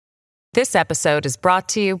This episode is brought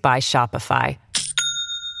to you by Shopify.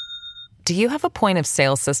 Do you have a point of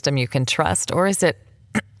sale system you can trust, or is it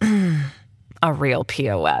a real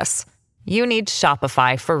POS? You need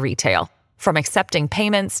Shopify for retail. From accepting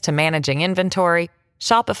payments to managing inventory,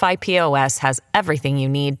 Shopify POS has everything you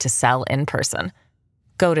need to sell in person.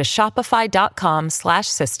 Go to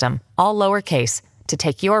shopify.com/system, all lowercase, to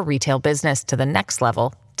take your retail business to the next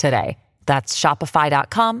level today. That's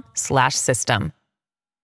shopify.com/system.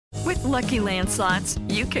 With Lucky Land Slots,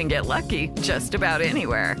 you can get lucky just about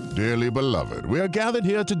anywhere. Dearly beloved, we are gathered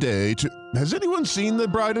here today to... Has anyone seen the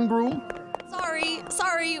bride and groom?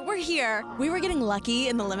 Sorry, we're here. We were getting lucky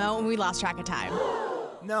in the limo and we lost track of time.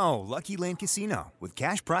 No, Lucky Land Casino, with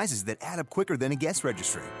cash prizes that add up quicker than a guest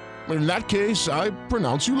registry. In that case, I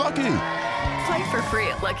pronounce you lucky. Play for free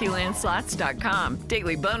at LuckyLandSlots.com.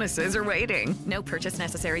 Daily bonuses are waiting. No purchase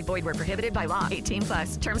necessary. Void where prohibited by law.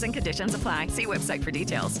 18+. Terms and conditions apply. See website for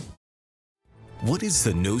details. What is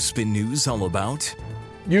the No Spin News all about?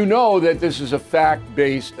 You know that this is a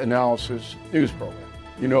fact-based analysis news program.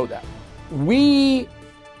 You know that. We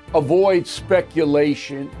avoid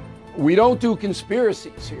speculation. We don't do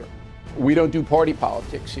conspiracies here. We don't do party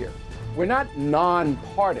politics here. We're not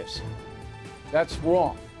nonpartisan. That's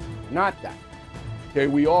wrong. Not that. Okay,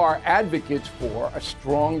 we are advocates for a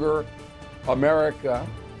stronger America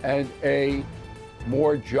and a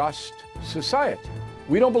more just society.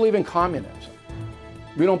 We don't believe in communism.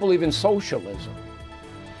 We don't believe in socialism.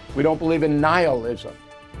 We don't believe in nihilism.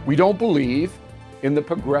 We don't believe in the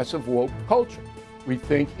progressive woke culture. We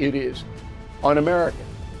think it is un-American.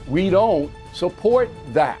 We don't support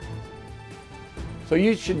that. So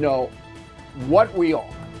you should know what we are,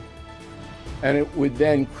 and it would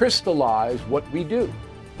then crystallize what we do.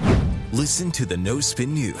 Listen to the No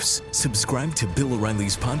Spin News. Subscribe to Bill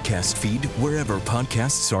O'Reilly's podcast feed wherever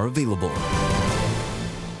podcasts are available.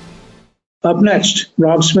 Up next,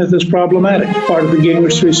 Rob Smith is Problematic, part of the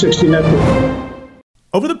Gamers 360 Network.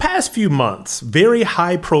 Over the past few months, very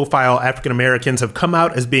high-profile African Americans have come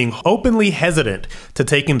out as being openly hesitant to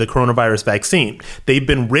taking the coronavirus vaccine. They've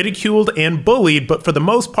been ridiculed and bullied, but for the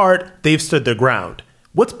most part, they've stood their ground.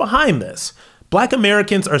 What's behind this? Black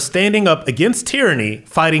Americans are standing up against tyranny,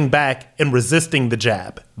 fighting back, and resisting the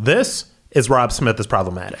jab. This is Rob Smith is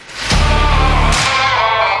Problematic.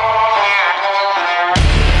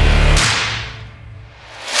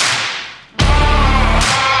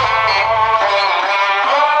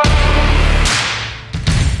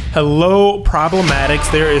 Hello,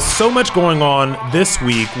 Problematics. There is so much going on this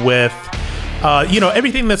week with,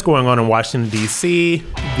 everything that's going on in Washington, D.C.,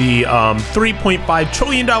 the $3.5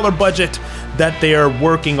 trillion budget that they're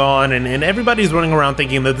working on, and everybody's running around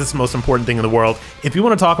thinking that this is the most important thing in the world. If you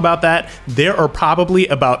want to talk about that, there are probably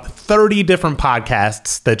about 30 different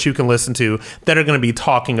podcasts that you can listen to that are going to be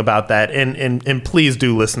talking about that, and please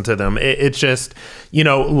do listen to them. It's just,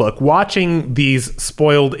 look, watching these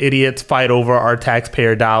spoiled idiots fight over our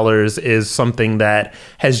taxpayer dollars is something that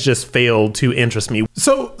has just failed to interest me.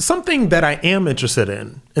 So something that I am interested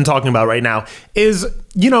in talking about right now is,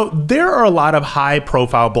 there are a lot of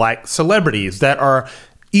high-profile Black celebrities that are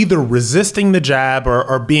either resisting the jab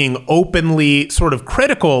or being openly sort of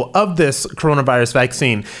critical of this coronavirus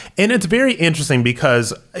vaccine. And it's very interesting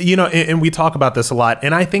because, and we talk about this a lot,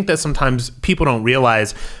 and I think that sometimes people don't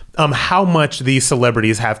realize how much these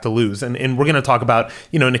celebrities have to lose. And we're going to talk about,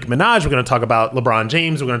 Nicki Minaj. We're going to talk about LeBron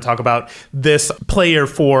James. We're going to talk about this player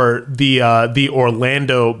for the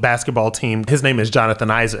Orlando basketball team. His name is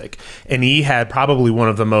Jonathan Isaac. And he had probably one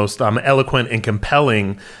of the most eloquent and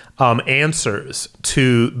compelling answers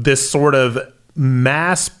to this sort of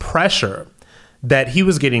mass pressure that he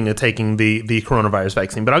was getting to taking the coronavirus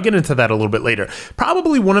vaccine. But I'll get into that a little bit later.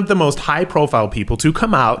 Probably one of the most high profile people to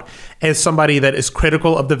come out as somebody that is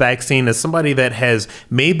critical of the vaccine, as somebody that has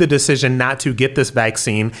made the decision not to get this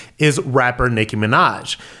vaccine, is rapper Nicki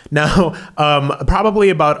Minaj. Now, probably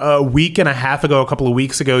about a week and a half ago, a couple of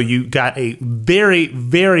weeks ago, you got a very,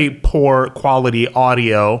 very poor quality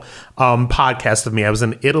audio podcast of me. I was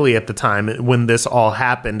in Italy at the time when this all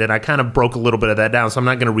happened, and I kind of broke a little bit of that down, so I'm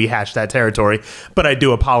not going to rehash that territory, but I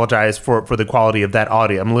do apologize for the quality of that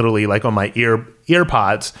audio. I'm literally like on my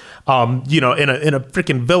earpods, in a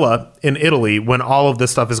freaking villa in Italy when all of this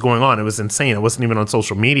stuff is going on. It was insane. It wasn't even on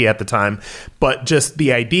social media at the time, but just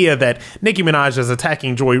the idea that Nicki Minaj is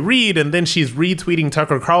attacking Joy Reid and then she's retweeting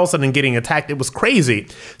Tucker Carlson and getting attacked, it was crazy.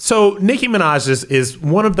 So Nicki Minaj is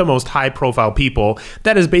one of the most high profile people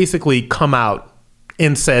that has basically come out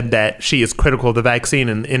and said that she is critical of the vaccine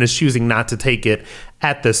and is choosing not to take it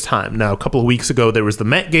at this time. Now, a couple of weeks ago, there was the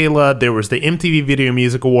Met Gala, there was the MTV Video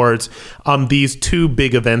Music Awards, these two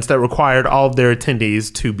big events that required all of their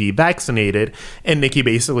attendees to be vaccinated. And Nicki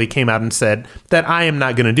basically came out and said that I am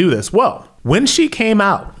not going to do this. Well, when she came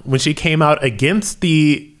out against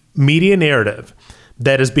the media narrative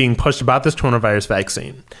that is being pushed about this coronavirus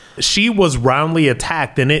vaccine, she was roundly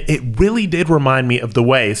attacked, and it really did remind me of the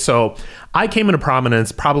way. So I came into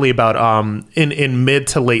prominence probably about in mid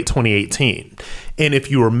to late 2018. And if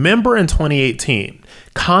you remember in 2018,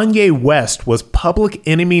 Kanye West was public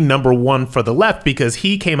enemy number one for the left because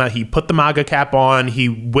he came out, he put the MAGA cap on, he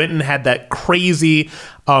went and had that crazy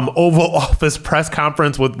Oval Office press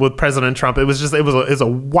conference with President Trump. It was a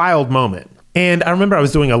wild moment. And I remember I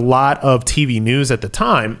was doing a lot of TV news at the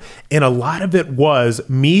time, and a lot of it was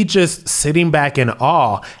me just sitting back in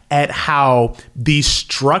awe at how these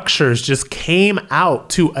structures just came out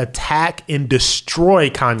to attack and destroy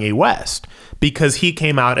Kanye West, because he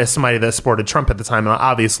came out as somebody that supported Trump at the time. And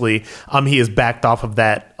obviously, he has backed off of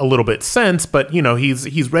that a little bit since, but you know,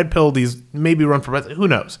 he's red pilled, he's maybe run for president, who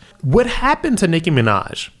knows? What happened to Nicki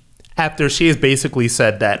Minaj after she has basically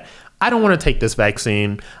said that, I don't want to take this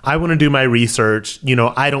vaccine. I want to do my research. You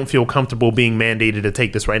know, I don't feel comfortable being mandated to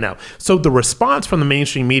take this right now. So the response from the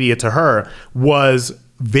mainstream media to her was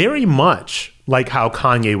very much like how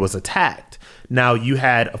Kanye was attacked. Now, you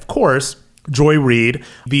had, of course, Joy Reid,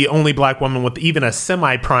 the only black woman with even a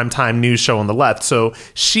semi-primetime news show on the left. So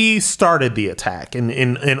she started the attack.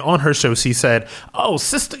 And on her show, she said, oh,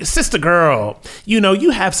 sister girl, you know, you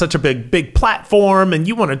have such a big platform and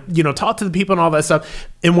you want to, you know, talk to the people and all that stuff.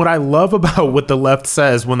 And what I love about what the left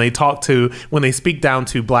says when they speak down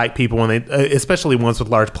to black people, especially ones with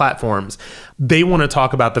large platforms, they want to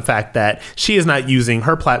talk about the fact that she is not using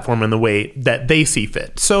her platform in the way that they see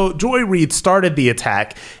fit. So Joy Reid started the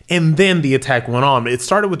attack, and then the attack went on. It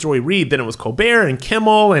started with Joy Reid, then it was Colbert and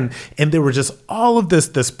Kimmel, and there were just all of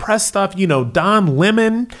this press stuff. You know, Don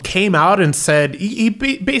Lemon came out and said, he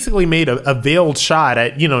basically made a veiled shot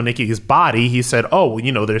at, you know, Nicki's body. He said, oh, well,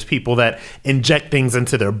 you know, there's people that inject things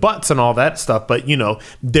into their butts and all that stuff, but, you know,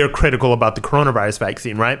 they're critical about the coronavirus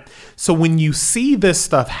vaccine, right? So when you see this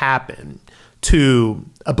stuff happen to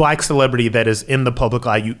a black celebrity that is in the public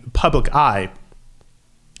eye,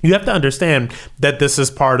 you have to understand that this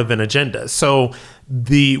is part of an agenda. So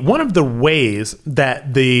one of the ways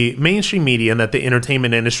that the mainstream media and that the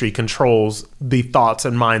entertainment industry controls the thoughts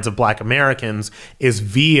and minds of black Americans is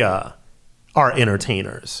via our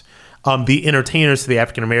entertainers. The entertainers to the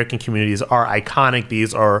African-American communities are iconic.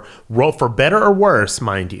 These are, for better or worse,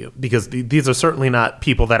 mind you, because these are certainly not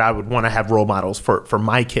people that I would want to have role models for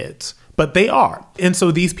my kids, but they are. And so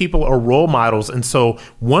these people are role models. And so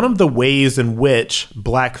one of the ways in which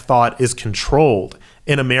black thought is controlled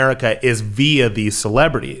in America is via these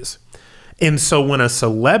celebrities. And so when a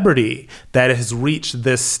celebrity that has reached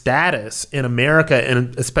this status in America,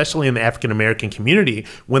 and especially in the African-American community,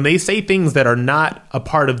 when they say things that are not a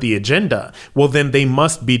part of the agenda, well, then they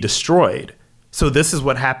must be destroyed. So this is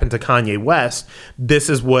what happened to Kanye West. This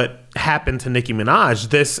is what happened to Nicki Minaj.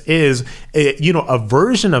 This is, a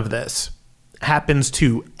version of this happens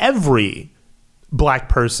to every black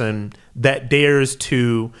person that dares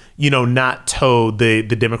to, not toe the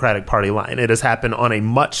Democratic Party line. It has happened on a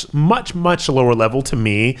much, much, much lower level to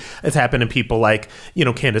me. It's happened to people like,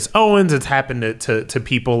 Candace Owens. It's happened to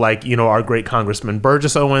people like, our great Congressman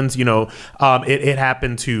Burgess Owens. It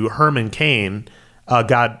happened to Herman Cain.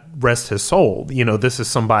 God rest his soul. This is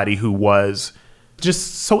somebody who was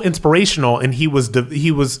just so inspirational, and he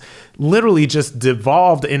was literally just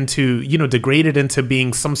devolved into, degraded into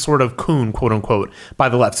being some sort of coon, quote unquote, by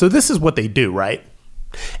the left. So this is what they do, right?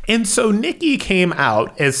 And so Nicki came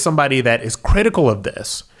out as somebody that is critical of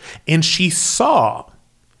this, and she saw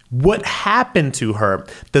what happened to her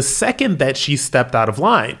the second that she stepped out of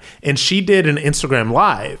line. And she did an Instagram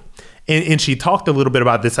live. And she talked a little bit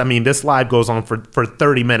about this. I mean, this live goes on for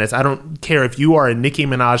 30 minutes. I don't care if you are a Nicki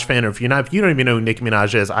Minaj fan or if you don't even know who Nicki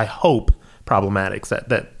Minaj is. I hope, Problematics,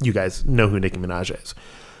 that you guys know who Nicki Minaj is.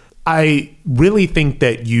 I really think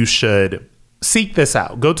that you should seek this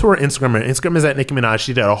out. Go to her Instagram. Her Instagram is at Nicki Minaj.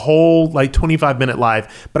 She did a whole 25-minute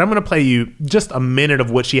live, but I'm going to play you just a minute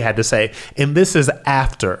of what she had to say. And this is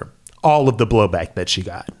after all of the blowback that she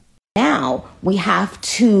got. Now we have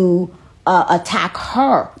to attack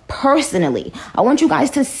her personally. I want you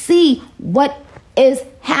guys to see what is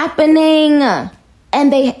happening.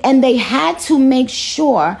 And they had to make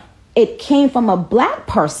sure it came from a black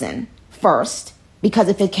person first, because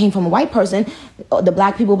if it came from a white person, the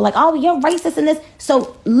black people would be like, oh, you're racist in this.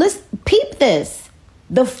 So let's peep this.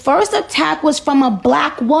 The first attack was from a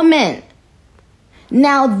black woman.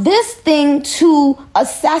 Now, this thing to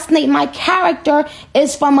assassinate my character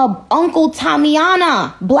is from a Uncle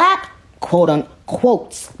Tamiana, black, quote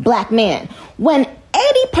unquote, black man. When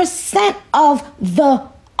 80% of the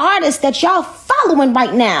artists that y'all following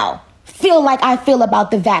right now feel like I feel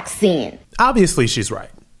about the vaccine. Obviously, she's right.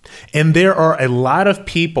 And there are a lot of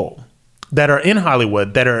people that are in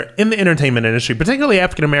Hollywood, that are in the entertainment industry, particularly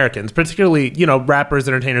African Americans, particularly, rappers,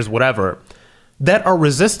 entertainers, whatever, that are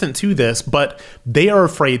resistant to this, but they are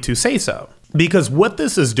afraid to say so. Because what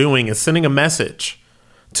this is doing is sending a message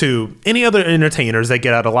to any other entertainers that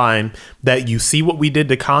get out of line that you see what we did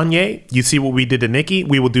to Kanye, you see what we did to Nicki,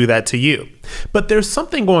 we will do that to you. But there's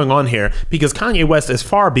something going on here because Kanye West is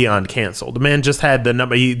far beyond canceled. The man just had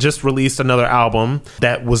he just released another album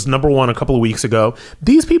that was #1 a couple of weeks ago.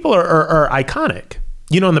 These people are iconic,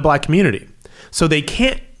 in the black community. So they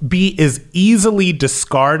can't be as easily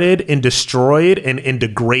discarded and destroyed and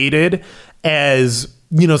degraded as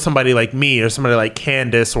somebody like me or somebody like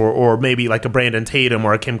Candace or maybe like a Brandon Tatum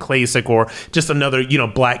or a Kim Klacik or just another,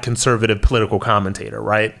 black conservative political commentator,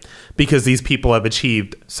 right? Because these people have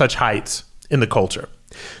achieved such heights in the culture.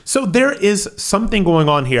 So there is something going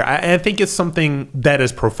on here. I think it's something that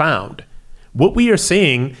is profound. What we are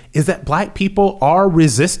seeing is that black people are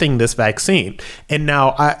resisting this vaccine. And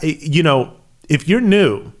now, if you're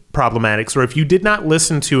new, Problematics, or if you did not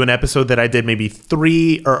listen to an episode that I did maybe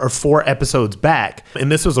 3 or 4 episodes back,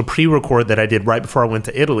 and this was a pre-record that I did right before I went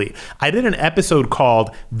to Italy, I did an episode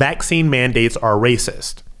called Vaccine Mandates Are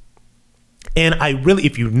Racist. And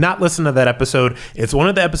if you've not listened to that episode, it's one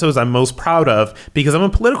of the episodes I'm most proud of because I'm a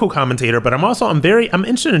political commentator, but I'm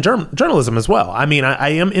interested in journalism as well. I mean, I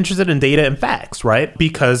am interested in data and facts, right?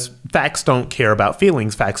 Because facts don't care about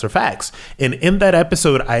feelings. Facts are facts. And in that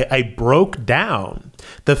episode, I broke down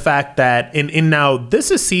the fact that, and now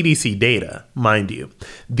this is CDC data, mind you,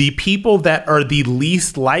 the people that are the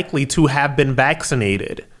least likely to have been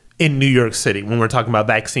vaccinated in New York City, when we're talking about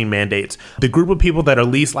vaccine mandates, the group of people that are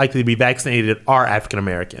least likely to be vaccinated are African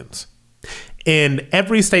Americans. In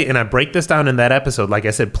every state, and I break this down in that episode, like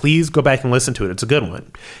I said, please go back and listen to it. It's a good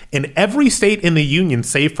one. In every state in the union,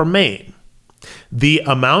 save for Maine, the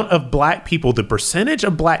amount of black people, the percentage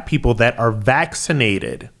of black people that are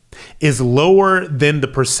vaccinated is lower than the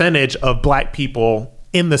percentage of black people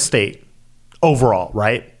in the state overall,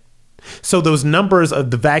 right? So those numbers of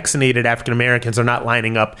the vaccinated African Americans are not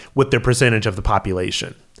lining up with their percentage of the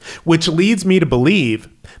population, which leads me to believe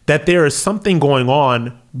that there is something going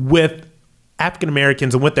on with African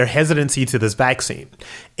Americans and with their hesitancy to this vaccine.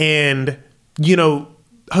 And,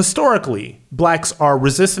 historically, blacks are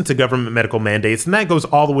resistant to government medical mandates, and that goes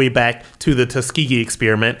all the way back to the Tuskegee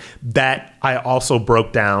experiment that I also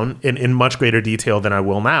broke down in much greater detail than I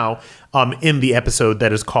will now in the episode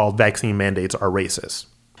that is called Vaccine Mandates Are Racist.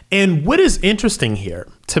 And what is interesting here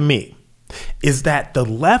to me is that the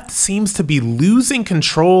left seems to be losing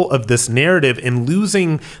control of this narrative and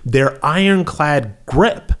losing their ironclad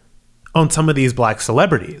grip on some of these black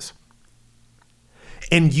celebrities.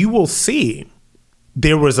 And you will see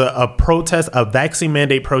there was a protest, a vaccine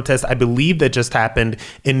mandate protest, I believe, that just happened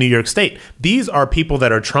in New York State. These are people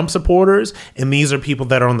that are Trump supporters, and these are people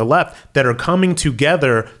that are on the left that are coming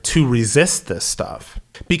together to resist this stuff.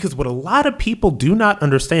 Because what a lot of people do not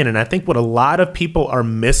understand, and I think what a lot of people are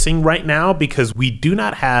missing right now, because we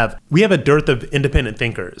have a dearth of independent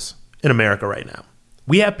thinkers in America right now.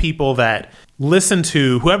 We have people that listen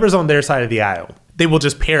to whoever's on their side of the aisle. They will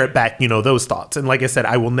just parrot back, those thoughts. And like I said,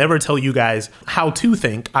 I will never tell you guys how to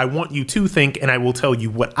think. I want you to think, and I will tell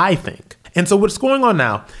you what I think. And so what's going on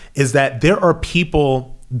now is that there are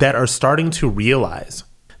people that are starting to realize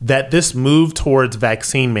that this move towards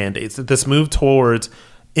vaccine mandates, that this move towards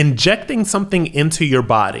injecting something into your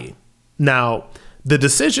body. Now, the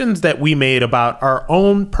decisions that we made about our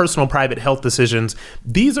own personal private health decisions,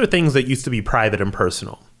 these are things that used to be private and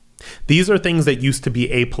personal. These are things that used to be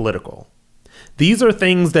apolitical. These are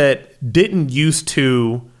things that didn't used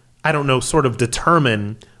to, sort of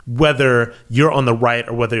determine whether you're on the right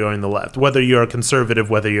or whether you're on the left, whether you're a conservative,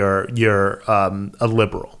 whether you're a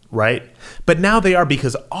liberal, right? But now they are,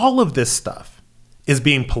 because all of this stuff is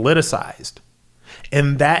being politicized.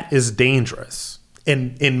 And that is dangerous.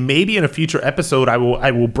 And maybe in a future episode, I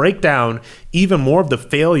will break down even more of the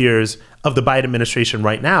failures of the Biden administration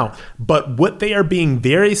right now. But what they are being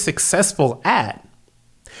very successful at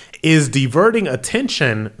is diverting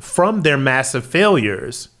attention from their massive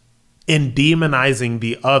failures and demonizing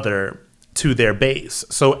the other to their base.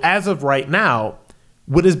 So as of right now,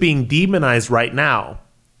 what is being demonized right now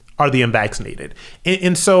are the unvaccinated.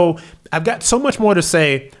 And so I've got so much more to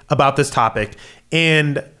say about this topic.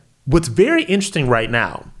 And what's very interesting right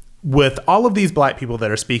now with all of these black people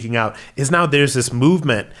that are speaking out is now there's this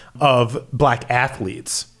movement of black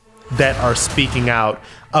athletes that are speaking out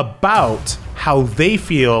about how they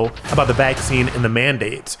feel about the vaccine and the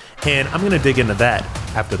mandates. And I'm going to dig into that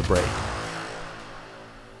after the break.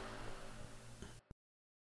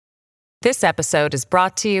 This episode is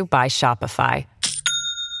brought to you by Shopify.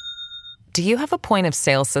 Do you have a point of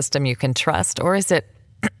sale system you can trust, or is it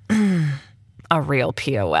a real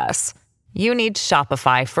POS? You need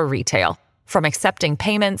Shopify for retail. From accepting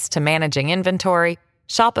payments to managing inventory,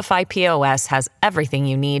 Shopify POS has everything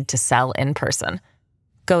you need to sell in person.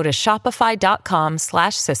 Go to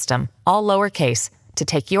shopify.com/system, all lowercase, to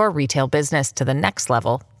take your retail business to the next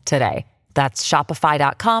level today. That's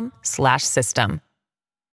shopify.com/system.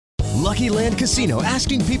 Lucky Land Casino,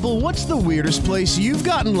 asking people, what's the weirdest place you've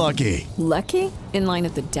gotten lucky? Lucky? In line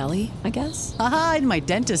at the deli, I guess? Aha, in my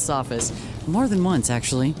dentist's office. More than once,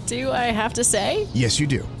 actually. Do I have to say? Yes, you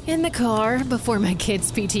do. In the car before my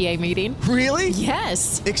kids' PTA meeting. Really?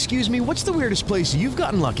 Yes. Excuse me, what's the weirdest place you've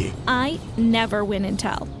gotten lucky? I never win and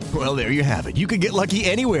tell. Well, there you have it. You can get lucky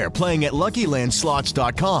anywhere, playing at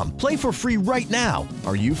LuckyLandSlots.com. Play for free right now.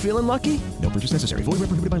 Are you feeling lucky? No purchase necessary. Void where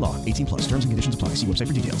prohibited by law. 18+. Terms and conditions apply. See website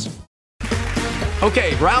for details.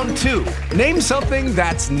 Okay, round two. Name something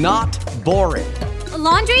that's not boring. A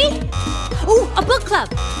laundry? Ooh, a book club.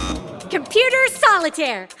 Computer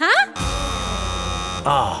solitaire, huh?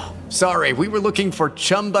 Ah, oh, sorry. We were looking for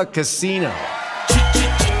Chumba Casino.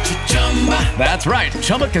 That's right.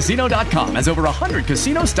 ChumbaCasino.com has over 100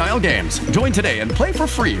 casino-style games. Join today and play for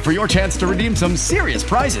free for your chance to redeem some serious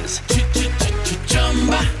prizes.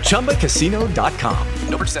 ChumbaCasino.com.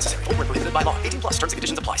 No purchase necessary. Void where prohibited by law. 18+. Terms and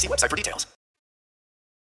conditions apply. See website for details.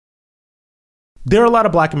 There are a lot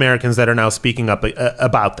of black Americans that are now speaking up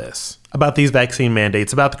about this, about these vaccine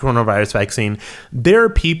mandates, about the coronavirus vaccine. There are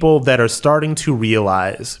people that are starting to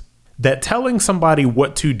realize that telling somebody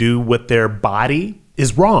what to do with their body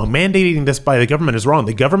is wrong. Mandating this by the government is wrong.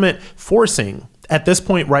 The government forcing, at this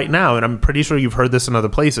point right now, and I'm pretty sure you've heard this in other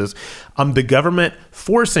places, the government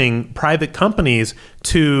forcing private companies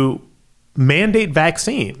to mandate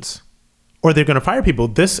vaccines or they're going to fire people.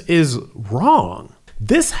 This is wrong.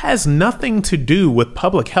 This has nothing to do with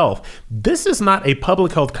public health. This is not a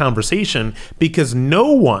public health conversation because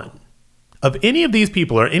no one of any of these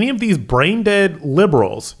people or any of these brain dead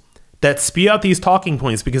liberals that spew out these talking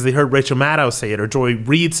points because they heard Rachel Maddow say it or Joy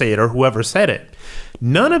Reid say it or whoever said it.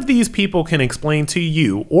 None of these people can explain to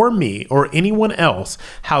you or me or anyone else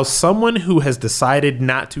how someone who has decided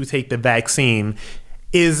not to take the vaccine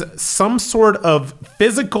is some sort of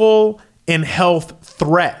physical and health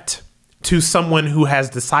threat to someone who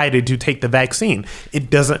has decided to take the vaccine.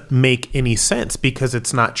 It doesn't make any sense because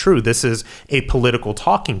it's not true. This is a political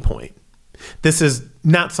talking point. This is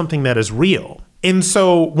not something that is real. And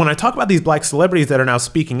so when I talk about these black celebrities that are now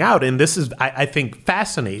speaking out, and this is, I think,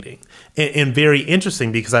 fascinating and very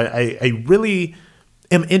interesting because I really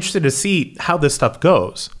am interested to see how this stuff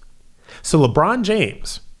goes. So LeBron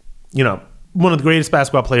James, one of the greatest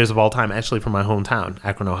basketball players of all time, actually from my hometown,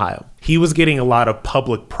 Akron, Ohio. He was getting a lot of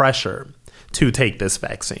public pressure to take this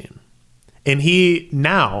vaccine. And he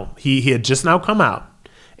had just now come out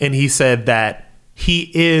and he said that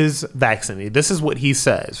he is vaccinated. This is what he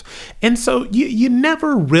says. And so you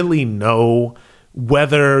never really know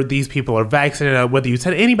whether these people are vaccinated, whether you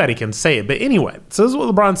said anybody can say it. But anyway, so this is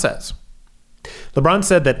what LeBron says. LeBron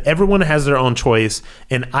said that everyone has their own choice,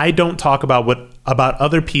 and I don't talk about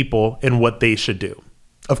other people and what they should do.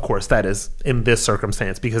 Of course, that is in this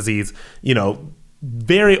circumstance because he's,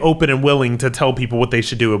 very open and willing to tell people what they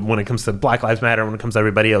should do when it comes to Black Lives Matter, when it comes to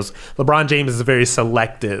everybody else. LeBron James is very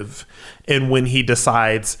selective in when he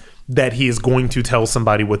decides that he is going to tell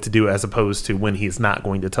somebody what to do as opposed to when he's not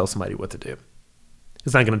going to tell somebody what to do.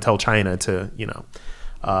 He's not going to tell China to,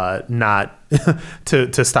 not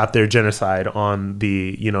to stop their genocide on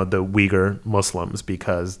the Uyghur Muslims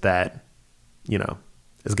because that,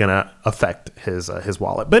 is going to affect his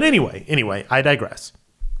wallet. But anyway, I digress.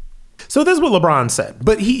 So this is what LeBron said.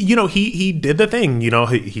 But he did the thing.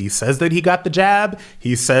 He says that he got the jab.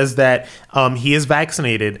 He says that he is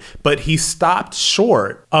vaccinated, but he stopped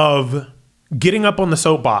short of getting up on the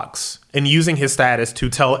soapbox and using his status to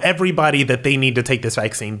tell everybody that they need to take this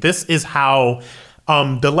vaccine. This is how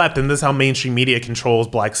the left, and this is how mainstream media controls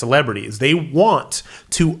black celebrities. They want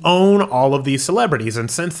to own all of these celebrities. And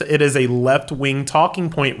since it is a left-wing talking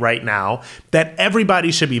point right now that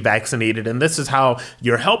everybody should be vaccinated, and this is how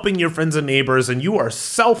you're helping your friends and neighbors, and you are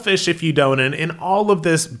selfish if you don't, and all of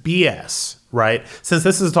this BS, right? Since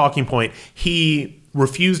this is a talking point, he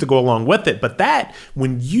refused to go along with it. But that,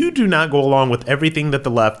 when you do not go along with everything that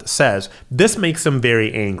the left says, this makes them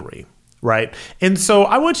very angry. Right. And so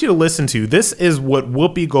I want you to listen to, this is what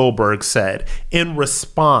Whoopi Goldberg said in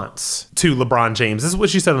response to LeBron James. This is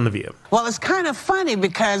what she said on The View. Well, it's kind of funny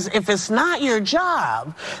because if it's not your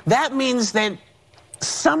job, that means that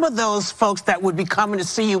some of those folks that would be coming to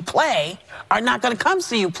see you play are not going to come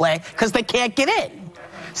see you play because they can't get in.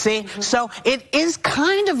 See, so it is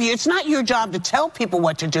kind of it's not your job to tell people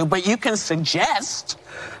what to do, but you can suggest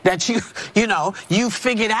that you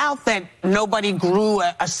figured out that nobody grew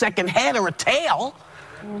a second head or a tail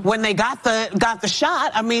when they got the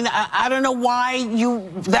shot. I mean, I don't know why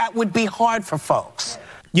that would be hard for folks.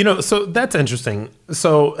 So that's interesting.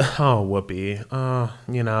 So, Whoopi,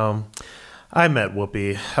 I met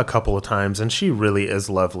Whoopi a couple of times, and she really is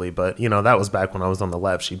lovely. But, that was back when I was on the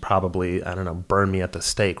left. She'd probably, burn me at the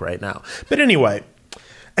stake right now. But anyway,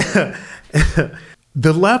 the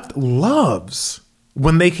left loves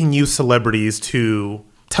when they can use celebrities to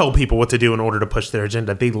tell people what to do in order to push their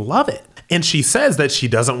agenda. They love it. And she says that she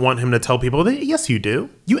doesn't want him to tell people that. Yes, you do.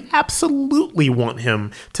 You absolutely want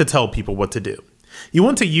him to tell people what to do. You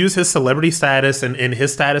want to use his celebrity status and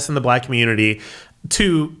his status in the black community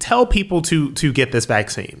to tell people to get this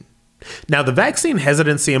vaccine. Now, the vaccine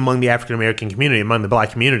hesitancy among the African-American community, among the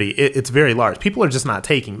black community, it's very large. People are just not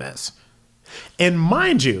taking this. And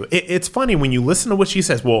mind you, it's funny when you listen to what she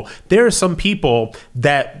says. Well, there are some people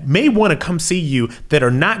that may want to come see you that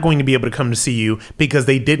are not going to be able to come to see you because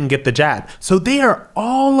they didn't get the jab. So they are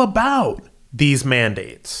all about these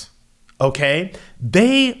mandates. Okay?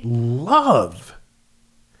 They love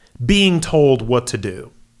being told what to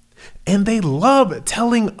do. And they love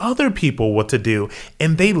telling other people what to do.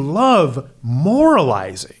 And they love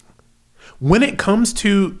moralizing when it comes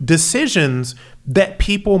to decisions that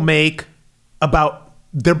people make about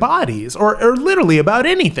their bodies or literally about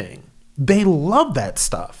anything. They love that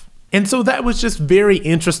stuff. And so that was just very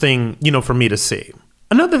interesting, for me to see.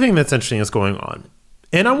 Another thing that's interesting is going on,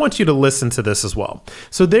 and I want you to listen to this as well.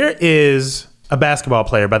 So there is a basketball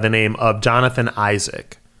player by the name of Jonathan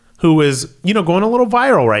Isaac, who is, going a little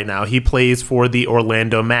viral right now. He plays for the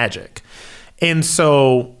Orlando Magic. And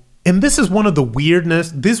this is one of the weird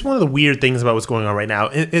things about what's going on right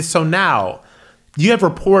now. So now you have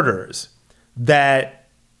reporters that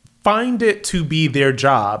find it to be their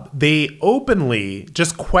job. They openly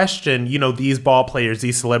just question, these ball players,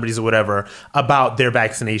 these celebrities or whatever, about their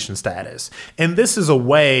vaccination status. And this is a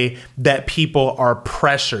way that people are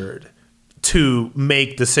pressured to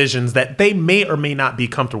make decisions that they may or may not be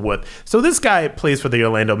comfortable with. So this guy plays for the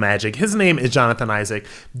Orlando Magic. His name is Jonathan Isaac.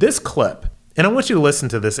 This clip, and I want you to listen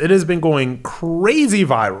to this. It has been going crazy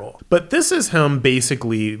viral. But this is him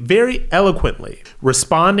basically very eloquently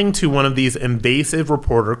responding to one of these invasive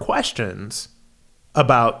reporter questions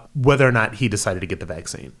about whether or not he decided to get the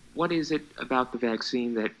vaccine. What is it about the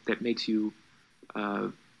vaccine that makes you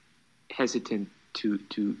hesitant to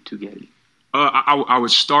get it? I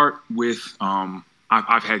would start with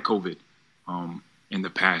I've had COVID in the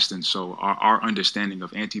past, and so our understanding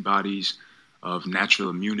of antibodies, of natural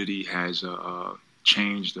immunity has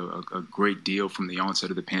changed a great deal from the onset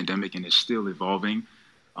of the pandemic, and is still evolving.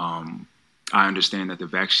 I understand that the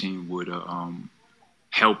vaccine would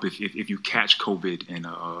help if you catch COVID, and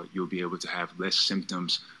you'll be able to have less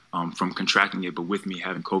symptoms from contracting it. But with me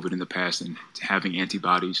having COVID in the past and having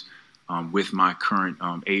antibodies, with my current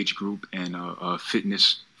age group and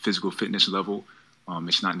physical fitness level,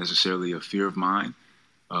 it's not necessarily a fear of mine.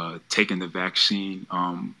 Taking the vaccine,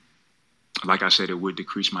 like I said, it would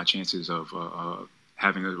decrease my chances of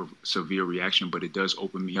having a severe reaction, but it does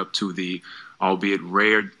open me up to the, albeit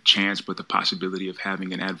rare chance, but the possibility of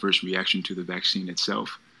having an adverse reaction to the vaccine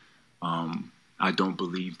itself. I don't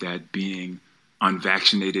believe that being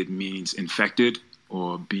unvaccinated means infected,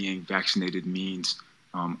 or being vaccinated means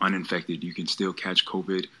uninfected. You can still catch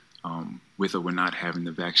COVID with or without not having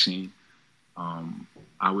the vaccine.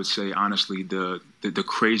 I would say, honestly, the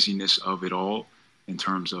craziness of it all, in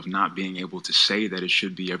terms of not being able to say that it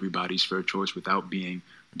should be everybody's fair choice without being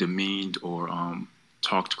demeaned or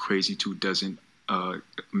talked crazy to, doesn't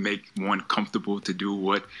make one comfortable to do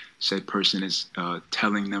what said person is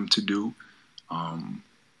telling them to do. I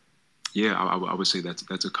would say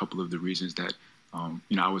that's a couple of the reasons that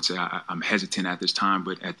I would say I'm hesitant at this time,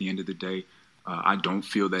 but at the end of the day, I don't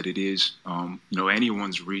feel that it is,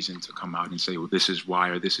 anyone's reason to come out and say, well, this is why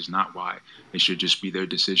or this is not why. It should just be their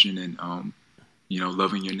decision. And,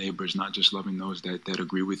 loving your neighbors, not just loving those that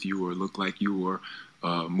agree with you or look like you or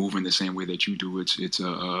move in the same way that you do. It's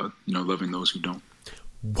loving those who don't.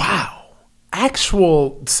 Wow.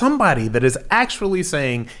 Somebody that is actually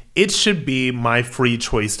saying it should be my free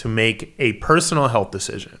choice to make a personal health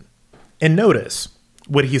decision. And notice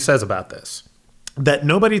what he says about this, that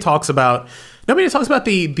nobody talks about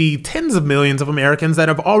the tens of millions of Americans that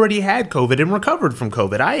have already had COVID and recovered from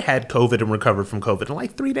COVID. I had COVID and recovered from COVID in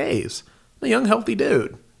like 3 days. I'm a young, healthy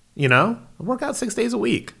dude, I work out 6 days a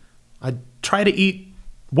week. I try to eat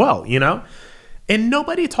well, And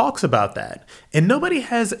nobody talks about that. And nobody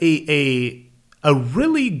has a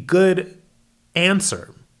really good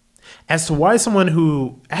answer as to why someone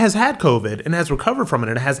who has had COVID and has recovered from it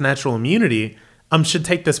and has natural immunity should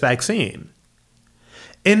take this vaccine.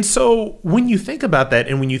 And so when you think about that,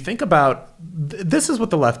 and when you think about, this is what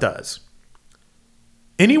the left does.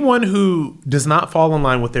 Anyone who does not fall in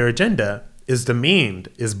line with their agenda is demeaned,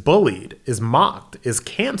 is bullied, is mocked, is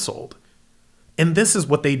canceled. And this is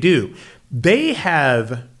what they do. They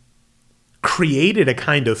have created a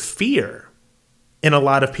kind of fear in a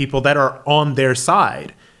lot of people that are on their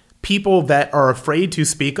side. People that are afraid to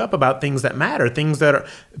speak up about things that matter,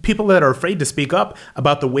 people that are afraid to speak up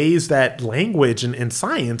about the ways that language and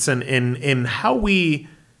science and how we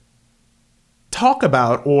talk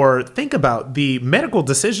about or think about the medical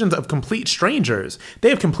decisions of complete strangers. They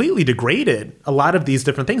have completely degraded a lot of these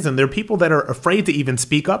different things. And there are people that are afraid to even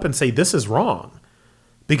speak up and say this is wrong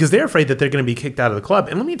because they're afraid that they're going to be kicked out of the club.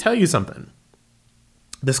 And let me tell you something.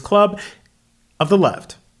 This club of the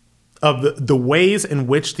left, of the ways in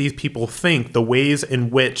which these people think, the ways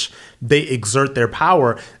in which they exert their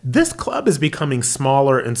power, this club is becoming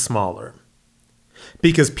smaller and smaller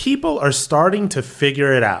because people are starting to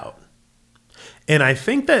figure it out. And I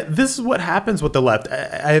think that this is what happens with the left.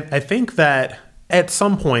 I think that at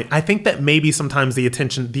some point, I think that maybe sometimes the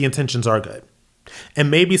intentions are good. And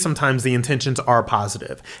maybe sometimes the intentions are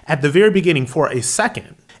positive. At the very beginning for a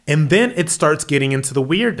second. And then it starts getting into the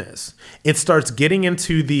weirdness. It starts getting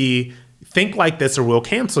into the think like this or we'll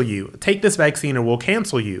cancel you. Take this vaccine or we'll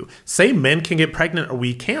cancel you. Say men can get pregnant or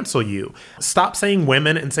we cancel you. Stop saying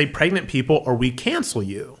women and say pregnant people or we cancel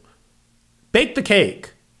you. Bake the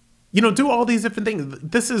cake. Do all these different things.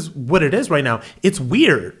 This is what it is right now. It's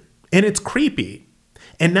weird and it's creepy.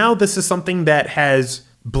 And now this is something that has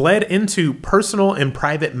bled into personal and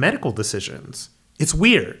private medical decisions. It's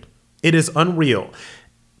weird. It is unreal.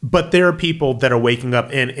 But there are people that are waking up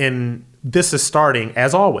and this is starting,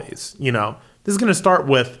 as always, this is going to start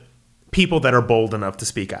with people that are bold enough to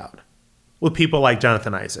speak out. With people like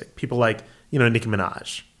Jonathan Isaac, people like, Nicki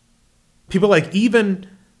Minaj. People like even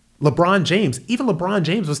LeBron James. Even LeBron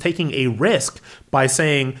James was taking a risk by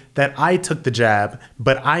saying that I took the jab,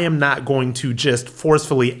 but I am not going to just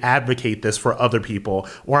forcefully advocate this for other people,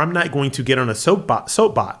 or I'm not going to get on a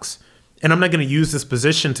soapbox. And I'm not going to use this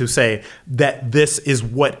position to say that this is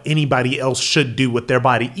what anybody else should do with their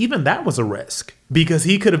body. Even that was a risk because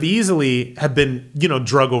he could have easily have been,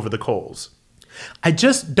 drug over the coals. I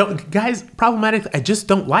just don't, guys, problematic. I just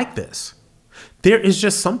don't like this. There is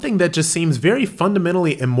just something that just seems very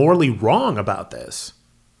fundamentally and morally wrong about this.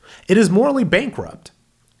 It is morally bankrupt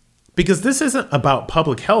because this isn't about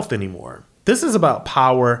public health anymore. This is about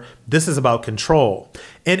power. This is about control.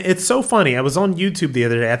 And it's so funny. I was on YouTube the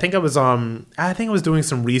other day. I think I was doing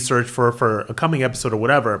some research for a coming episode or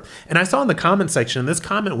whatever. And I saw in the comment section, this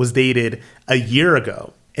comment was dated a year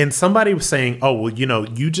ago. And somebody was saying, oh, well,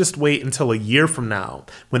 you just wait until a year from now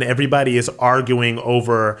when everybody is arguing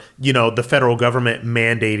over, the federal government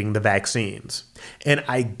mandating the vaccines. And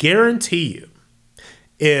I guarantee you,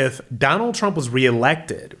 if Donald Trump was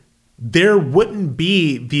reelected, there wouldn't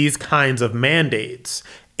be these kinds of mandates.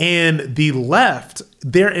 And the left,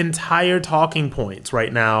 their entire talking points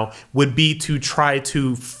right now would be to try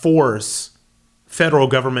to force federal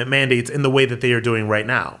government mandates in the way that they are doing right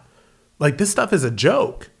now. Like, this stuff is a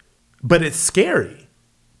joke, but it's scary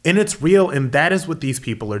and it's real. And that is what these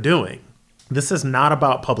people are doing. This is not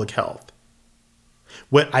about public health.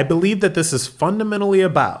 What I believe that this is fundamentally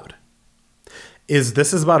about is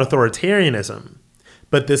this is about authoritarianism,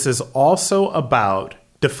 but this is also about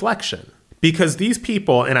deflection. Because these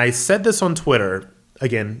people, and I said this on Twitter,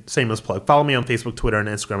 again, shameless plug, follow me on Facebook, Twitter, and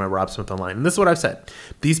Instagram at Rob Smith Online. And this is what I've said.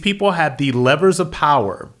 These people have the levers of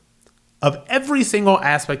power of every single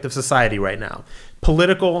aspect of society right now.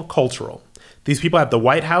 Political, cultural. These people have the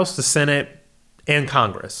White House, the Senate, and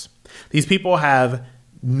Congress. These people have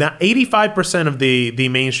 85% of the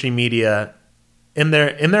mainstream media in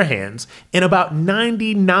their hands, and about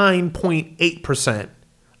 99.8%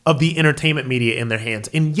 of the entertainment media in their hands.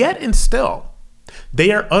 And yet and still,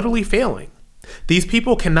 they are utterly failing. These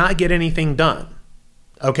people cannot get anything done.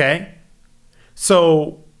 Okay?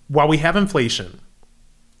 So while we have inflation,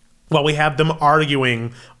 while we have them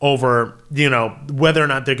arguing over, whether or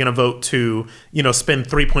not they're going to vote to, spend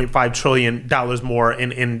 $3.5 trillion more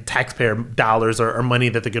in taxpayer dollars or money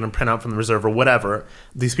that they're going to print out from the reserve or whatever,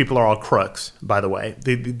 these people are all crooks, by the way.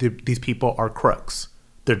 These people are crooks.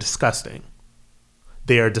 They're disgusting.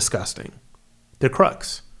 They are disgusting. They're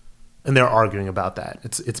crooks. And they're arguing about that.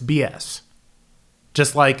 It's BS.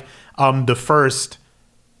 Just like the first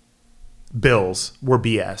bills were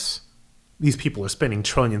BS. These people are spending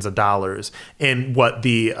trillions of dollars, and what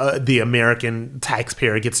the American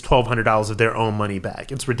taxpayer gets $1,200 of their own money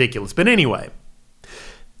back. It's ridiculous. But anyway,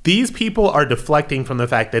 these people are deflecting from the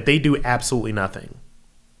fact that they do absolutely nothing.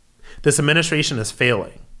 This administration is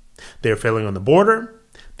failing. They're failing on the border.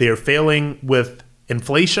 They are failing with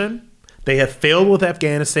inflation. They have failed with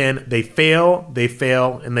Afghanistan. They fail,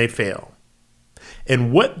 and they fail.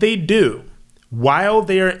 And what they do while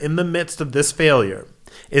they are in the midst of this failure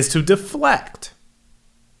is to deflect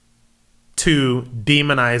to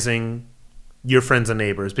demonizing your friends and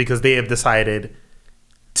neighbors because they have decided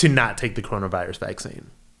to not take the coronavirus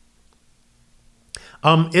vaccine.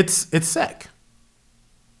 It's sick.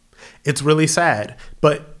 It's really sad.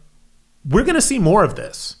 But we're going to see more of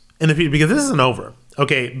this in the future because this isn't over.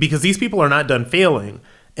 Okay? Because these people are not done failing.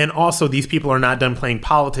 And also these people are not done playing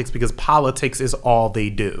politics because politics is all they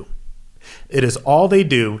do. It is all they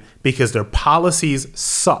do because their policies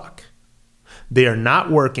suck. They are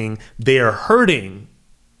not working. They are hurting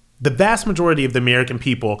the vast majority of the American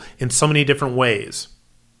people in so many different ways.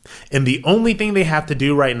 And the only thing they have to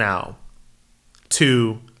do right now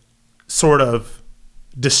to sort of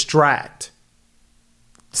distract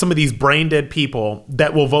some of these brain dead people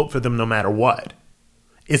that will vote for them no matter what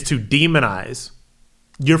is to demonize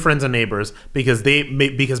your friends and neighbors because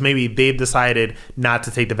maybe they've decided not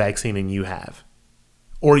to take the vaccine and you have.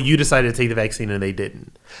 Or you decided to take the vaccine and they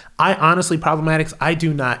didn't. I honestly, Problematics, I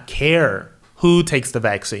do not care who takes the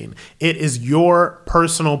vaccine. It is your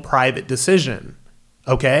personal private decision.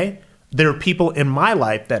 Okay? There are people in my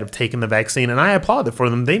life that have taken the vaccine and I applaud it for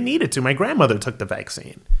them. They needed to. My grandmother took the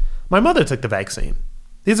vaccine. My mother took the vaccine.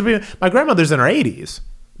 My grandmother's in her 80s.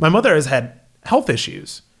 My mother has had health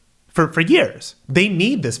issues for years. They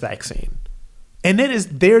need this vaccine. And it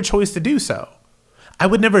is their choice to do so. I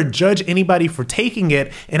would never judge anybody for taking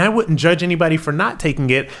it, and I wouldn't judge anybody for not taking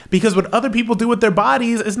it because what other people do with their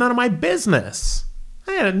bodies is none of my business.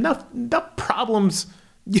 I had enough problems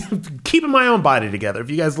keeping my own body together. If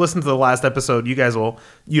you guys listen to the last episode, you guys will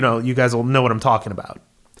know what I'm talking about.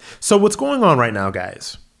 So what's going on right now,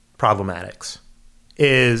 guys, Problematics,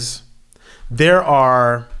 is there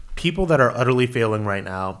are people that are utterly failing right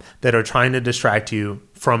now that are trying to distract you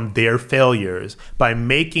from their failures by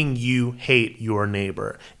making you hate your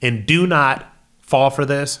neighbor. And do not fall for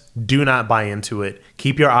this. Do not buy into it.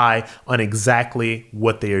 Keep your eye on exactly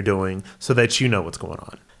what they are doing so that you know what's going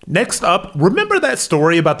on. Next up, remember that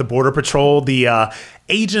story about the Border Patrol, the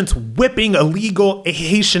agents whipping illegal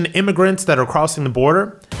Haitian immigrants that are crossing the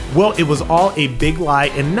border? Well, it was all a big lie,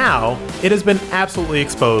 and now it has been absolutely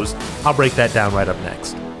exposed. I'll break that down right up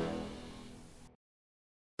next.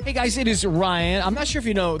 Hey guys, it is Ryan. I'm not sure if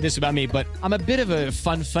you know this about me, but I'm a bit of a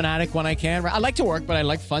fun fanatic when I can. I like to work, but I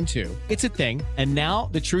like fun too. It's a thing. And now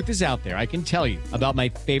the truth is out there. I can tell you about my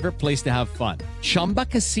favorite place to have fun. Chumba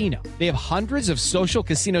Casino. They have hundreds of social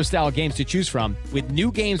casino style games to choose from with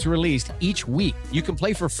new games released each week. You can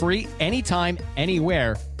play for free anytime,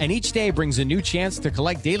 anywhere. And each day brings a new chance to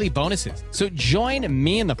collect daily bonuses. So join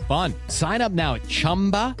me in the fun. Sign up now at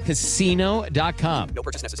ChumbaCasino.com. No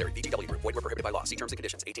purchase necessary. VGW Group. Void where prohibited by law. See terms and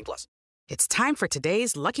conditions. 18+. It's time for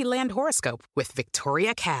today's Lucky Land horoscope with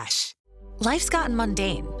Victoria Cash. Life's gotten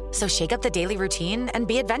mundane, so shake up the daily routine and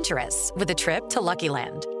be adventurous with a trip to Lucky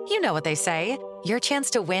Land. You know what they say. Your chance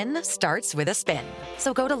to win starts with a spin.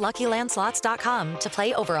 So go to LuckyLandSlots.com to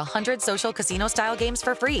play over 100 social casino-style games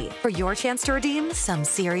for free for your chance to redeem some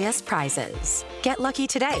serious prizes. Get lucky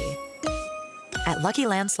today at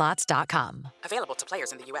LuckyLandSlots.com. Available to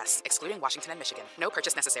players in the U.S., excluding Washington and Michigan. No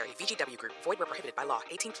purchase necessary. VGW Group. Void where prohibited by law.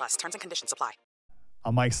 18+. Terms and conditions apply.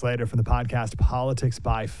 I'm Mike Slater from the podcast Politics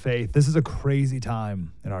by Faith. This is a crazy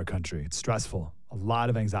time in our country. It's stressful, a lot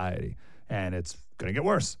of anxiety, and it's going to get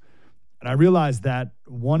worse. And I realized that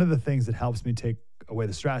one of the things that helps me take away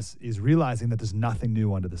the stress is realizing that there's nothing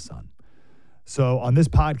new under the sun. So on this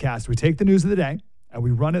podcast, we take the news of the day And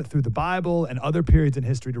we run it through the Bible and other periods in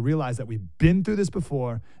history to realize that we've been through this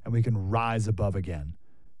before and we can rise above again.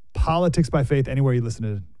 Politics by Faith, anywhere you listen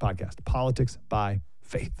to the podcast. Politics by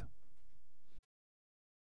Faith.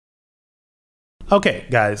 Okay,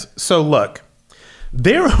 guys. So look,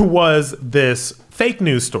 there was this fake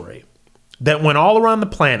news story that went all around the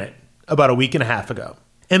planet about a week and a half ago.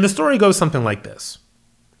 And the story goes something like this.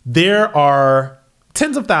 There are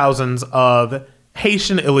tens of thousands of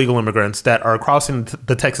Haitian illegal immigrants that are crossing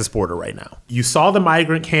the Texas border right now. You saw the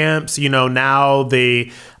migrant camps, now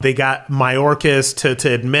they got Mayorkas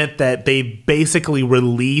to admit that they basically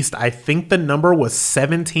released, I think the number was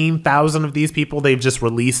 17,000 of these people. They've just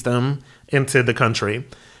released them into the country.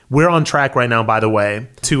 We're on track right now, by the way,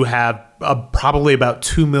 to have probably about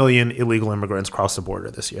 2 million illegal immigrants cross the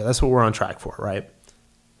border this year. That's what we're on track for, right?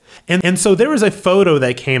 And so there was a photo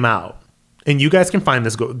that came out, and you guys can find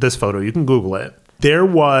this photo. You can Google it. There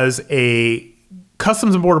was a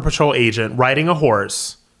Customs and Border Patrol agent riding a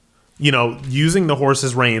horse, using the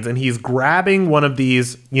horse's reins, and he's grabbing one of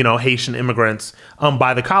these, Haitian immigrants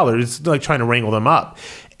by the collar. He's like trying to wrangle them up.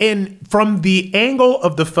 And from the angle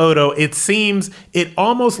of the photo, it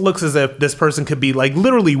almost looks as if this person could be like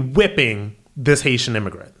literally whipping this Haitian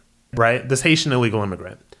immigrant, right? This Haitian illegal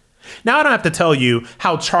immigrant. Now, I don't have to tell you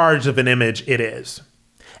how charged of an image it is.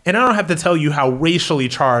 And I don't have to tell you how racially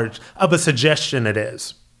charged of a suggestion it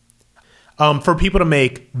is for people to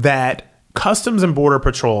make that Customs and Border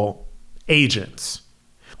Patrol agents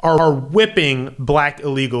are whipping black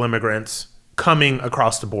illegal immigrants coming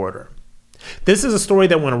across the border. This is a story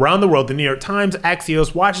that went around the world. The New York Times,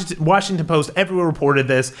 Axios, Washington Post, everyone reported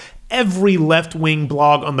this. Every left-wing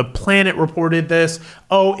blog on the planet reported this.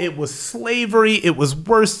 Oh, it was slavery. It was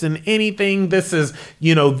worse than anything. This is the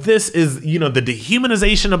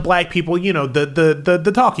dehumanization of black people,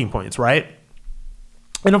 the talking points, right?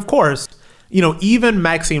 And of course, even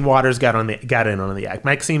Maxine Waters got in on the act.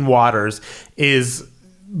 Maxine Waters is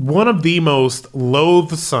one of the most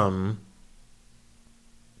loathsome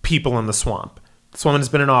people in the swamp. This woman has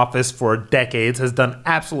been in office for decades, has done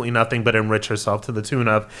absolutely nothing but enrich herself to the tune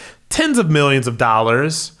of tens of millions of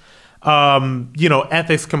dollars,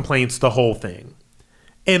 ethics complaints, the whole thing.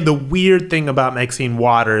 And the weird thing about Maxine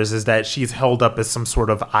Waters is that she's held up as some sort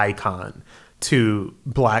of icon to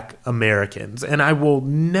black Americans. And I will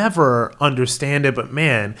never understand it, but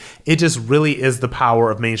man, it just really is the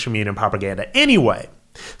power of mainstream media and propaganda. Anyway,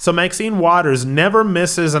 so Maxine Waters never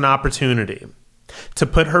misses an opportunity to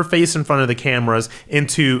put her face in front of the cameras and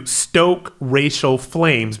to stoke racial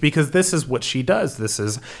flames, because this is what she does. This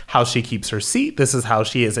is how she keeps her seat. This is how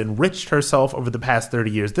she has enriched herself over the past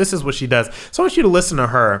 30 years. This is what she does. So I want you to listen to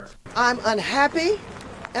her. I'm unhappy,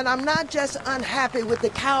 and I'm not just unhappy with the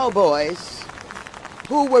cowboys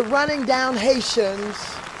who were running down Haitians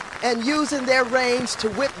and using their reins to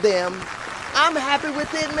whip them. I'm happy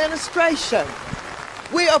with the administration.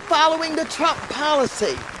 We are following the Trump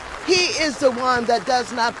policy. He is the one that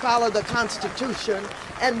does not follow the Constitution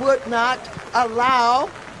and would not allow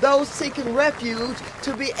those seeking refuge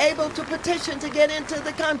to be able to petition to get into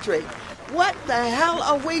the country. What the hell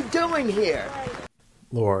are we doing here?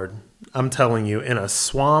 Lord, I'm telling you, in a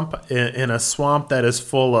swamp that is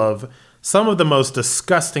full of some of the most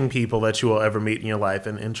disgusting people that you will ever meet in your life,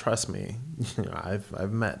 and trust me, I've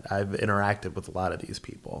interacted with a lot of these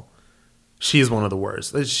people. She's one of the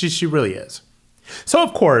worst. She really is. So,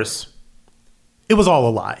 of course, it was all a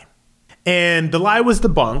lie. And the lie was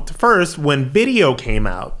debunked first when video came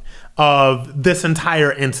out of this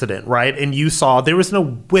entire incident, right? And you saw there was no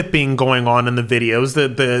whipping going on in the videos.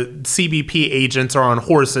 The CBP agents are on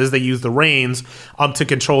horses. They use the reins to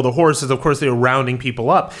control the horses. Of course, they were rounding people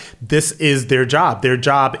up. This is their job. Their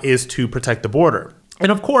job is to protect the border. And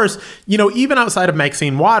of course, even outside of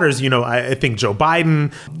Maxine Waters, I think Joe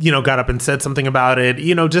Biden, got up and said something about it.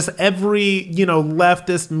 Just every,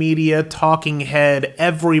 leftist media, talking head,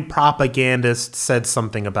 every propagandist said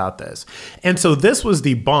something about this. And so this was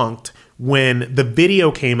debunked when the video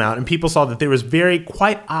came out and people saw that there was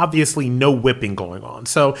quite obviously no whipping going on.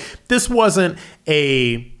 So this wasn't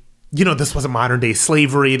this wasn't modern day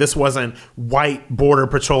slavery. This wasn't white border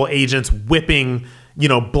patrol agents whipping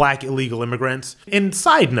black illegal immigrants. And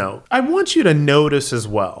side note, I want you to notice as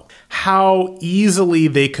well how easily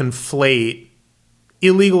they conflate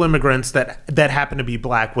illegal immigrants that happen to be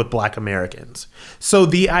black with black Americans. So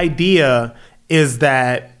the idea is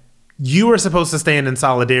that you are supposed to stand in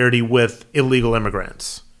solidarity with illegal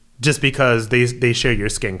immigrants just because they share your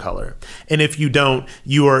skin color. And if you don't,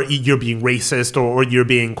 you're being racist or you're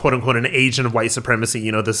being quote unquote an agent of white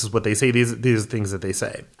supremacy. This is what they say. These are things that they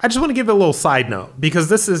say. I just want to give a little side note because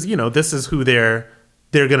this is who they're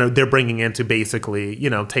they're bringing in to basically,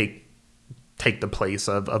 take the place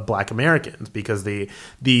of Black Americans, because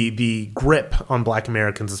the grip on Black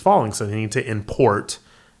Americans is falling, so they need to import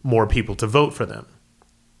more people to vote for them.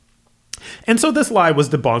 And so this lie was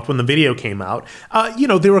debunked when the video came out.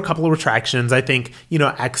 There were a couple of retractions. I think,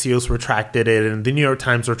 Axios retracted it and the New York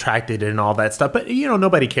Times retracted it and all that stuff. But,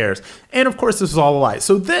 nobody cares. And, of course, this is all a lie.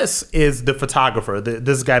 So this is the photographer.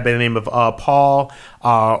 This guy by the name of Paul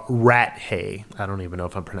Ratthay. I don't even know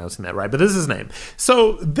if I'm pronouncing that right, but this is his name.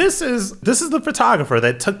 So this is the photographer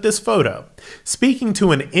that took this photo, speaking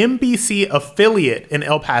to an NBC affiliate in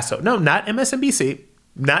El Paso. No, not MSNBC.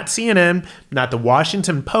 Not CNN, not the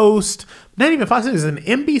Washington Post, not even Fox News. An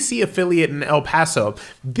NBC affiliate in El Paso.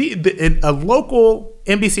 A local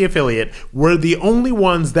NBC affiliate were the only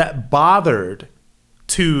ones that bothered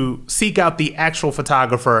to seek out the actual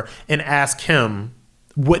photographer and ask him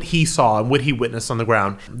what he saw and what he witnessed on the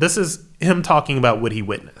ground. This is him talking about what he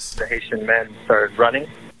witnessed. The Haitian men started running,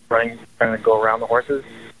 trying to go around the horses.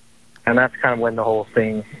 And that's kind of when the whole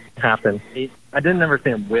thing happened. I didn't ever see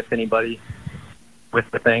him with anybody with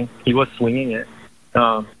the thing. He was swinging it,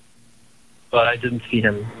 but I didn't see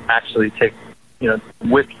him actually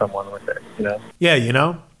whip someone with it,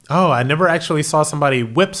 Yeah, Oh, I never actually saw somebody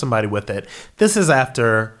whip somebody with it. This is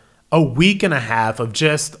after a week and a half of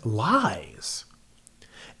just lies.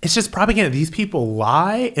 It's just propaganda. These people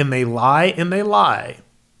lie and they lie and they lie.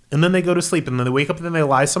 And then they go to sleep and then they wake up and then they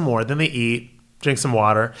lie some more. Then they eat, drink some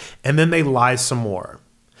water, and then they lie some more.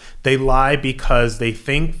 They lie because they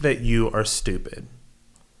think that you are stupid.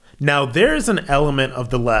 Now, there is an element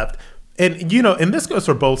of the left, and and this goes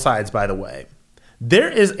for both sides, by the way. There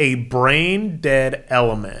is a brain dead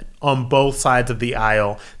element on both sides of the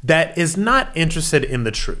aisle that is not interested in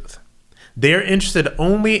the truth. They're interested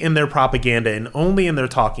only in their propaganda and only in their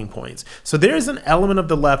talking points. So there is an element of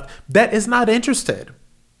the left that is not interested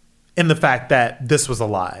in the fact that this was a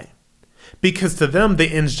lie, because to them, the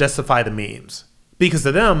ends justify the means. Because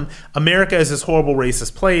to them, America is this horrible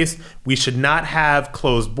racist place. We should not have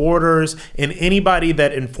closed borders. And anybody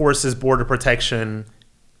that enforces border protection,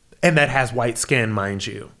 and that has white skin, mind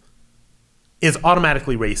you, is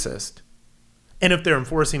automatically racist. And if they're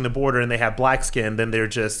enforcing the border and they have black skin, then they're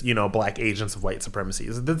just, black agents of white supremacy.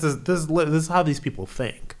 This is how these people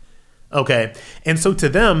think. Okay? And so to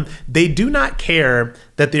them, they do not care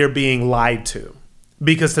that they're being lied to,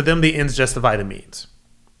 because to them, the ends justify the means.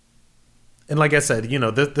 And like I said,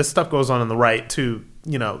 this stuff goes on the right to,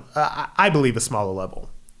 I believe a smaller level.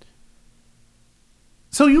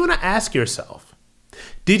 So you want to ask yourself,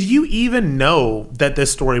 did you even know that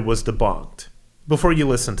this story was debunked before you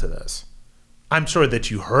listen to this? I'm sure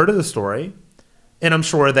that you heard of the story, and I'm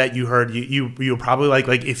sure that you heard, you're probably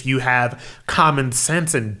like if you have common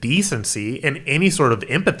sense and decency and any sort of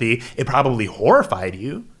empathy, it probably horrified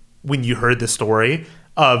you when you heard the story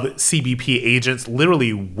of CBP agents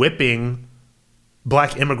literally whipping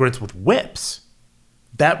Black immigrants with whips.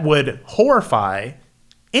 That would horrify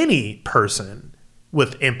any person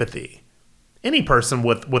with empathy, any person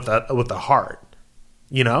with a heart,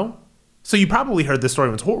 So you probably heard this story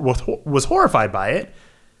and was horrified by it.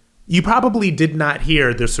 You probably did not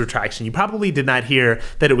hear this retraction. You probably did not hear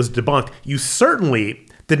that it was debunked. You certainly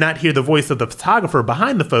did not hear the voice of the photographer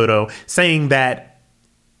behind the photo saying that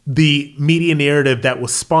the media narrative that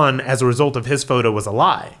was spun as a result of his photo was a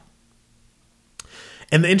lie.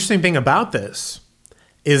 And the interesting thing about this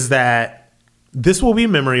is that this will be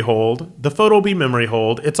memory hold. The photo will be memory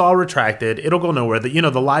hold. It's all retracted. It'll go nowhere.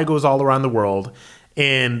 The lie goes all around the world,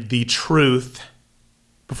 and the truth,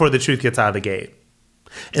 before the truth gets out of the gate.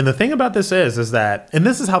 And the thing about this is that, and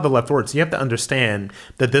this is how the left works. You have to understand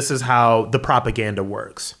that this is how the propaganda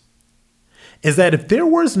works. Is that if there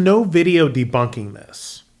was no video debunking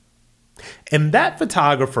this, and that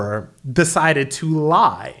photographer decided to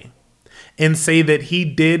lie and say that he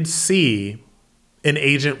did see an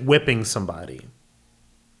agent whipping somebody,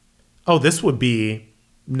 this would be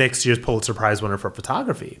next year's Pulitzer Prize winner for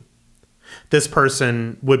photography. This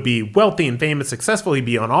person would be wealthy and famous, successful. He'd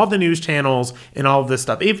be on all the news channels and all of this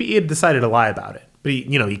stuff if he had decided to lie about it. But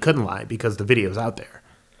he couldn't lie because the video's out there.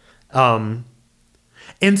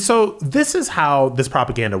 And so this is how this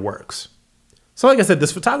propaganda works. So like I said,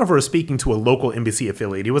 this photographer is speaking to a local NBC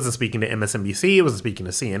affiliate. He wasn't speaking to MSNBC. He wasn't speaking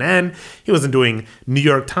to CNN. He wasn't doing New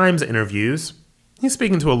York Times interviews. He's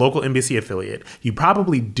speaking to a local NBC affiliate. You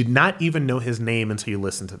probably did not even know his name until you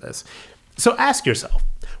listened to this. So ask yourself,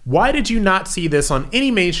 why did you not see this on any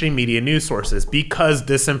mainstream media news sources? Because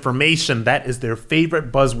disinformation, that is their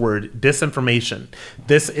favorite buzzword, disinformation.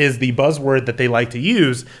 This is the buzzword that they like to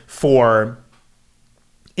use for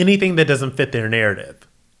anything that doesn't fit their narrative.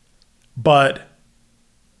 But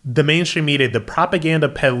the mainstream media, the propaganda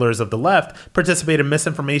peddlers of the left, participate in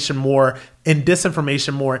misinformation more and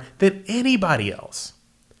disinformation more than anybody else.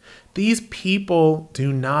 These people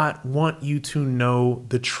do not want you to know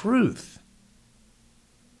the truth.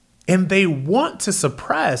 And they want to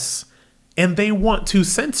suppress and they want to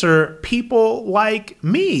censor people like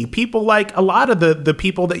me, people like a lot of the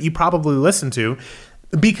people that you probably listen to,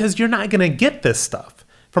 because you're not going to get this stuff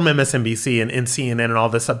from MSNBC and CNN and all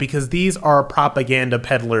this stuff, because these are propaganda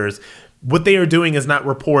peddlers. What they are doing is not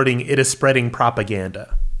reporting, it is spreading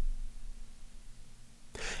propaganda.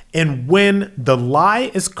 And when the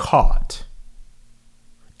lie is caught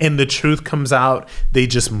and the truth comes out, they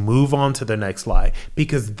just move on to the next lie,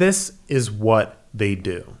 because this is what they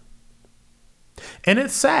do. And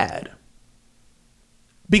it's sad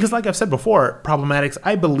because, like I've said before, Problematics,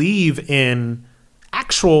 I believe in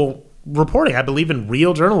actual reporting. I believe in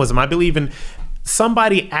real journalism. I believe in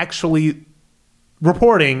somebody actually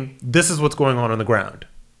reporting this is what's going on the ground.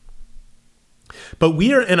 But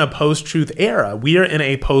we are in a post-truth era. We are in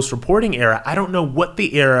a post-reporting era. I don't know what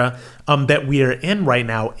the era that we are in right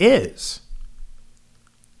now is.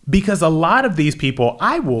 Because a lot of these people,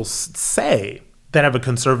 I will say, that have a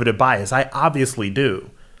conservative bias. I obviously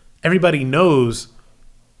do. Everybody knows,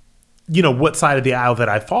 what side of the aisle that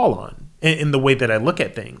I fall on in the way that I look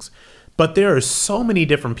at things. But there are so many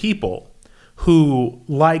different people who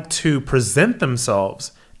like to present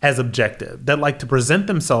themselves as objective, that like to present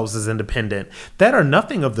themselves as independent, that are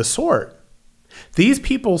nothing of the sort. These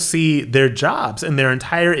people see their jobs and their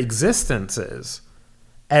entire existences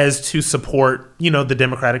as to support, the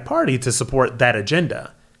Democratic Party, to support that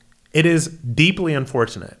agenda. It is deeply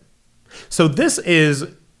unfortunate. So this is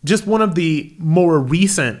just one of the more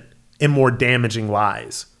recent and more damaging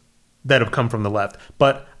lies that have come from the left.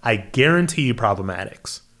 But I guarantee you,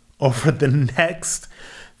 Problematics, over the next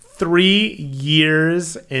 3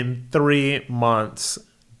 years and 3 months,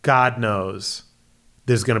 God knows,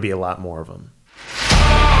 there's going to be a lot more of them.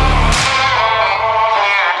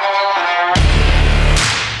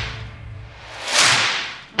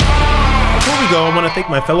 Before we go, I want to thank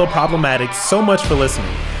my fellow Problematics so much for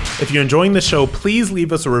listening. If you're enjoying the show, please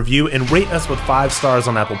leave us a review and rate us with 5 stars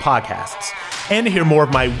on Apple Podcasts. And to hear more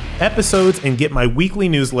of my episodes and get my weekly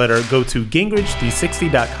newsletter, go to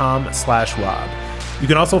gingrich360.com/Rob. You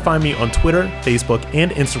can also find me on Twitter, Facebook,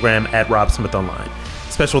 and Instagram at RobSmithOnline.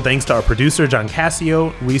 Special thanks to our producer, John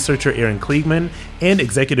Cassio, researcher Aaron Kliegman, and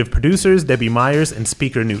executive producers Debbie Myers and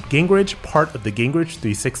speaker Newt Gingrich, part of the Gingrich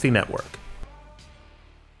 360 Network.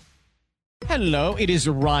 Hello, it is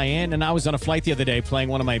Ryan, and I was on a flight the other day playing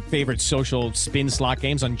one of my favorite social spin slot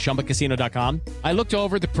games on ChumbaCasino.com. I looked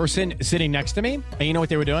over at the person sitting next to me, and you know what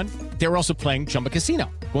they were doing? They were also playing Chumba Casino.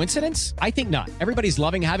 Coincidence? I think not. Everybody's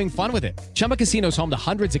loving having fun with it. Chumba Casino is home to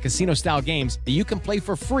hundreds of casino-style games that you can play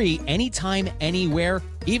for free anytime, anywhere,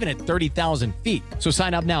 even at 30,000 feet. So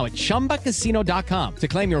sign up now at ChumbaCasino.com to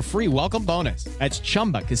claim your free welcome bonus. That's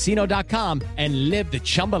ChumbaCasino.com and live the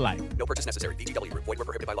Chumba life. No purchase necessary. VGW. Void where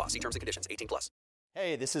prohibited by law. See terms and conditions. 18+.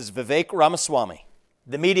 Hey, this is Vivek Ramaswamy.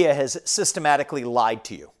 The media has systematically lied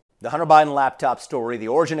to you. The Hunter Biden laptop story, the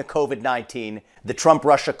origin of COVID-19, the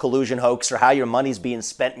Trump-Russia collusion hoax, or how your money's being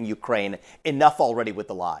spent in Ukraine. Enough already with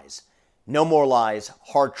the lies. No more lies,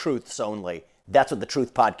 hard truths only. That's what the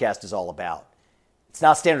Truth Podcast is all about. It's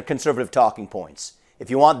not standard conservative talking points. If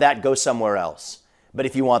you want that, go somewhere else. But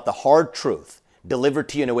if you want the hard truth delivered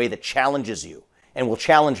to you in a way that challenges you and will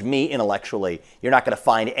challenge me intellectually, you're not going to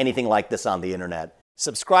find anything like this on the internet.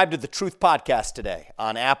 Subscribe to the Truth Podcast today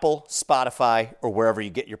on Apple, Spotify, or wherever you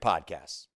get your podcasts.